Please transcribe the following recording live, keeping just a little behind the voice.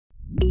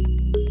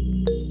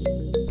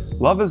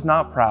Love is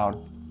not proud.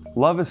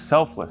 Love is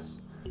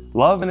selfless.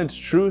 Love in its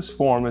truest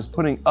form is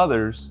putting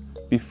others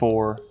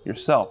before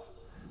yourself.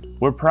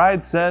 Where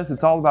pride says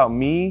it's all about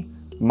me,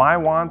 my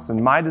wants,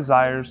 and my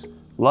desires,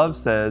 love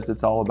says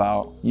it's all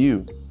about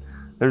you.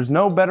 There's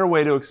no better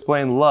way to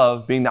explain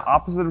love being the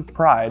opposite of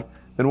pride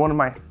than one of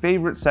my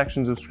favorite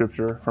sections of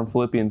Scripture from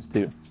Philippians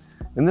 2.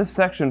 In this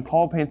section,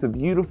 Paul paints a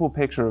beautiful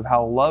picture of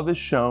how love is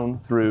shown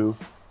through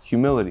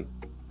humility.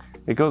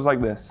 It goes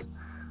like this: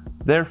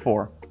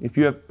 "Therefore, if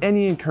you have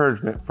any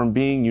encouragement from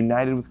being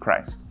united with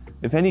Christ,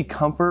 if any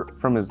comfort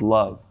from His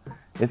love,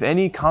 if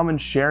any common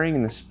sharing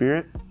in the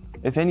Spirit,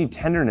 if any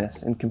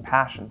tenderness and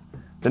compassion,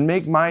 then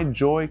make my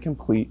joy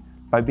complete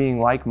by being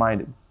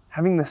like-minded,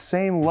 having the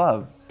same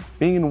love,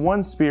 being in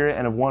one spirit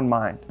and of one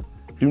mind.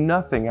 Do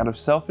nothing out of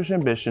selfish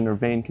ambition or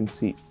vain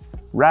conceit.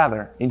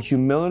 Rather, in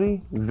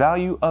humility,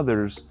 value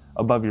others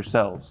above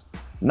yourselves,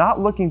 not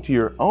looking to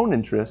your own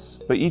interests,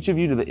 but each of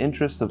you to the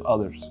interests of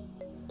others.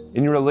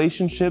 In your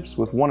relationships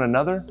with one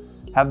another,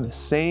 have the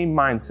same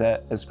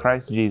mindset as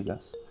Christ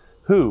Jesus,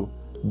 who,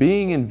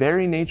 being in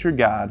very nature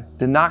God,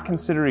 did not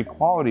consider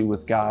equality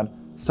with God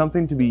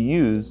something to be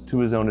used to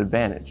His own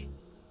advantage.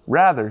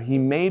 Rather, He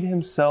made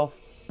Himself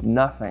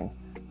nothing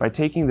by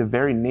taking the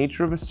very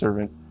nature of a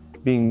servant,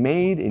 being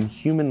made in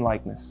human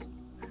likeness.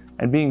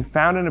 And being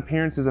found in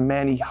appearance as a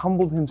man, He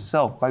humbled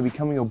Himself by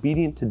becoming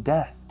obedient to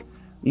death,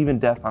 even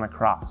death on a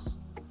cross.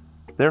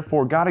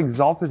 Therefore, God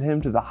exalted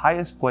Him to the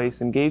highest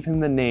place and gave Him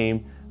the name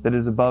that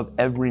is above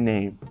every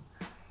name,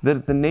 that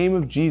at the name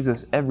of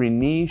Jesus every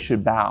knee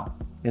should bow,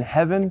 in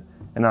heaven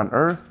and on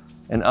earth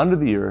and under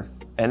the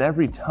earth, and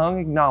every tongue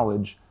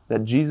acknowledge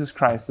that Jesus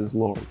Christ is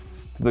Lord,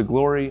 to the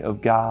glory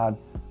of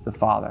God the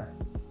Father."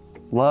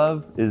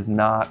 Love is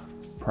not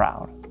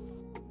proud.